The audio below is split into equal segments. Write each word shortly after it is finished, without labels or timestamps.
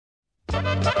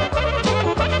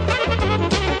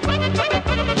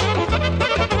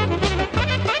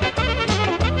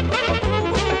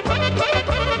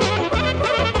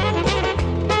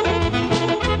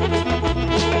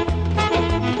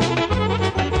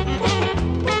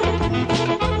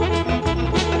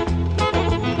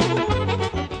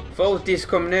Fotis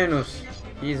Comnenus.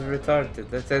 He's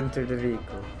retarded. Let's enter the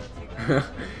vehicle.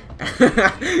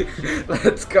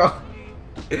 Let's go.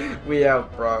 We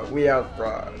out, bro. We out,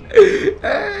 bro.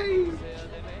 Hey.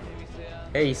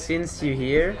 Hey, since you're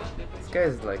here, this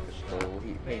guy's like a troll.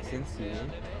 Hey, since you're here,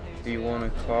 do you want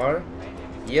a car?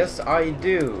 Yes, I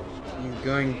do. He's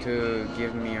going to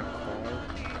give me a car.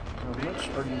 How much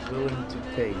are you willing to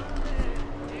pay?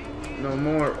 No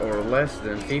more or less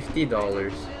than $50.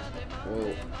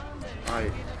 Well, I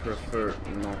prefer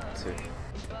not to.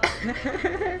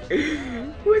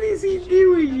 What is he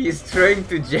doing? He's trying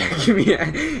to jack me.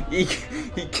 He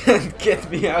can't get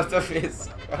me out of his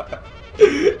car.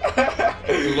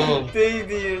 The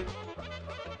idiot.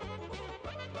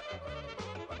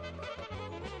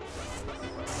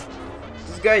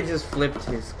 This guy just flipped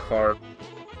his car.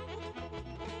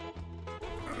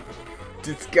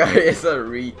 This guy is a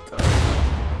retard.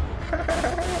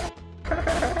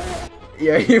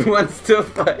 Yeah, he wants to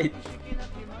fight.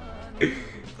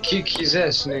 Kick his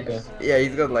ass, nigga. Yeah,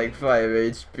 he's got like 5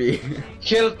 HP.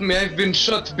 Help me, I've been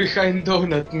shot behind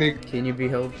donut, nigga. Can you be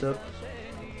helped up?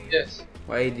 Yes.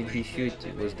 Why did he shoot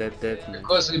you? Was that detonate?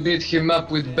 Because I beat him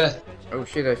up with bat. Oh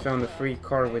shit, I found a free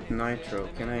car with nitro.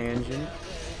 Can I engine it?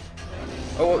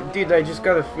 Oh, dude, I just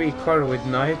got a free car with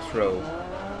nitro.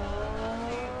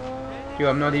 Yo,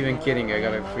 I'm not even kidding, I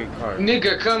got a free car.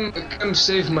 Nigga, come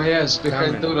save my ass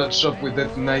behind donut shop with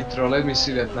that nitro. Let me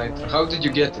see that nitro. How did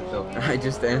you get it though? I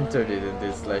just entered it in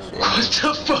this /. What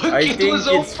the fuck? I think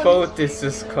it's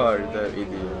Fotis' car, the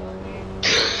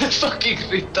idiot. Fucking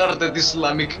retarded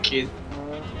Islamic kid.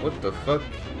 What the fuck?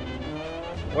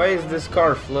 Why is this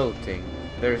car floating?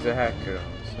 There's a hacker on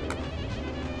it.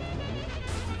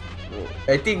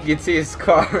 So. I think it's his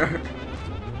car.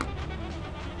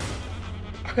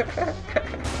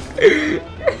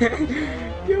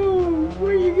 Yo,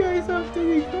 where you guys up to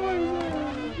the cars at?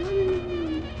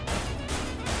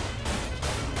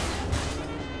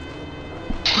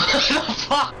 What the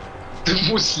fuck? The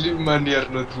Muslim man here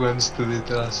not wants to the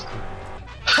task.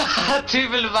 He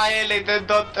will violate the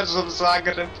daughters of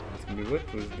Zagreb.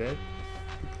 What was that?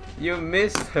 You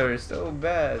missed her so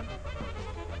bad.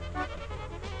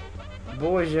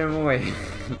 Боже мой.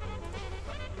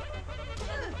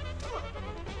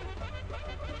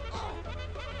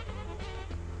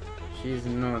 She's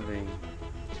nothing.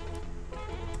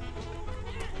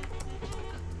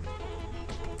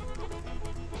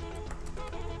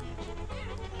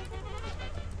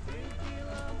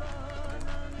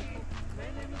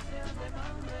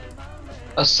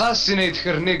 Assassinate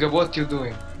her, nigga, what you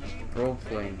doing? Role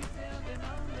playing.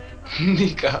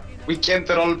 Nigga, we can't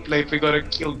roleplay, we gotta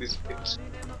kill this bitch.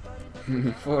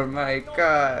 For my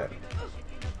car.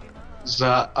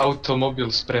 Za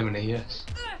automobil spremny, yes.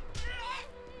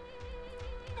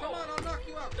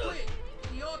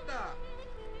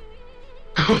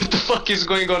 What the fuck is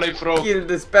going on, I froze? Kill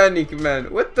the Hispanic man.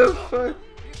 What the fuck?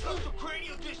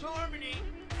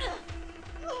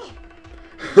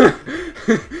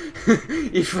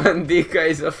 Ifandika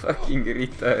is a fucking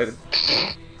retard.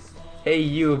 Hey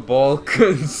you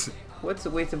Balkans. What's the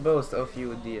way to boast of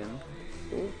you, DM?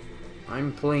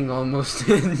 I'm playing almost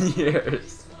 10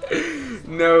 years.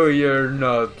 No you're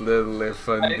not, little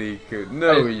Ifandika.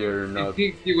 No you're not. I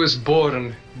think he was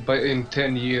born in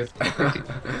 10 years.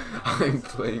 I'm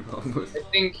playing almost. I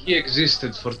think he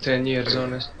existed for 10 years,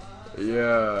 honest.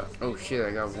 Yeah. Oh shit,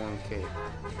 I got 1k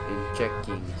in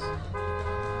check-ins.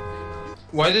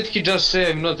 Why did he just say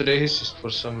I'm not racist for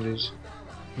some reason?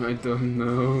 I don't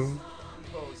know.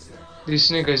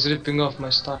 This nigga is ripping off my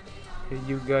stuff. Hey,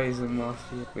 you guys are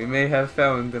mafia. We may have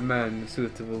found a man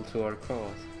suitable to our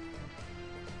cause.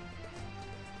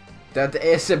 That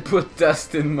Ese put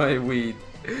dust in my weed.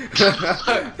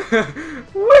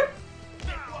 What?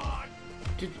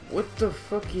 Dude, what the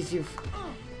fuck is you?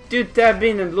 Dude, tab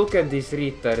in and look at this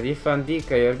retard.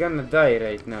 Ifandika, you're gonna die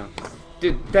right now.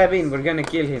 Dude, tab in, we're gonna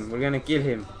kill him. We're gonna kill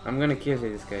him. I'm gonna kill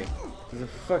this guy. He's a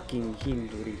fucking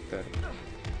Hindu retard.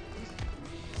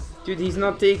 Dude, he's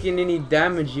not taking any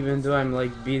damage even though I'm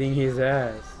like beating his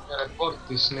ass. I report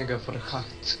this nigga for hard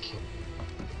skill.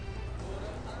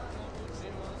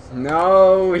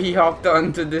 No, he hopped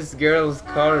onto this girl's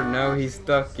car. Now he's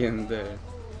stuck in there.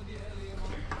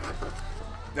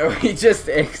 No, he just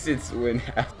exits when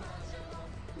happens.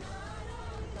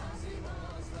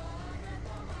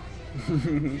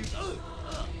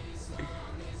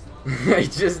 I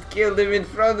just killed him in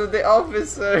front of the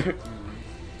officer.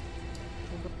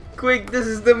 Quick, this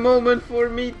is the moment for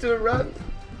me to run.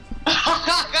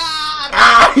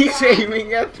 Ah, he's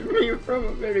aiming at me from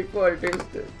a very far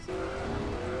distance.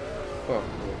 Fuck off.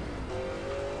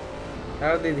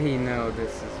 How did he know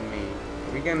this is me?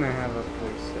 Are we gonna have a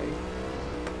poor save?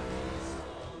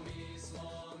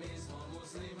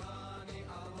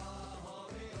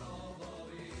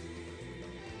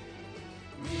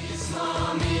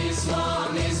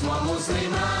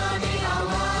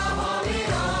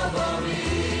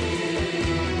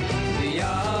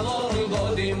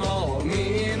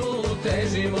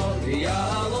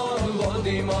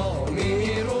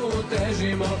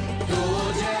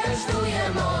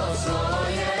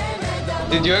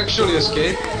 Did you actually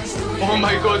escape? Oh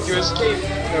my god, you escaped!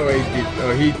 No, I did.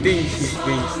 Oh, he thinks he's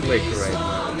being slick right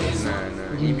now.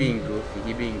 Nah, he being goofy.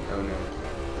 He being. Oh no.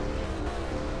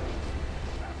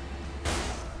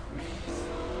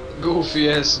 Goofy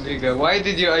ass nigga. Why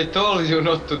did you? I told you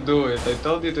not to do it. I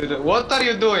told you to do. What are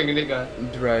you doing, nigga?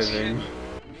 Driving.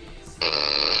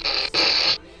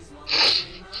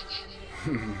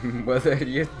 What are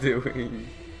you doing?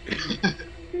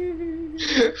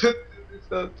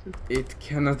 It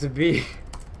cannot be.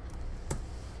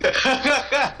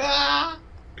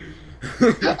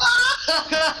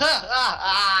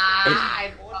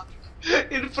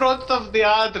 In front of the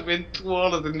admin,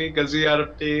 all of the niggas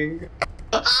ERPing.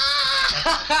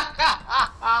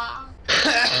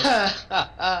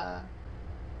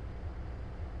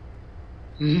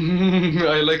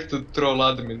 I like to troll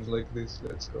admins like this.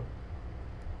 Let's go.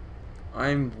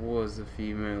 I was a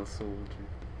female soldier.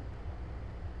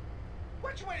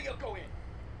 Which way you go in?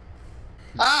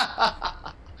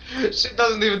 She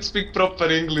doesn't even speak proper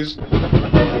English.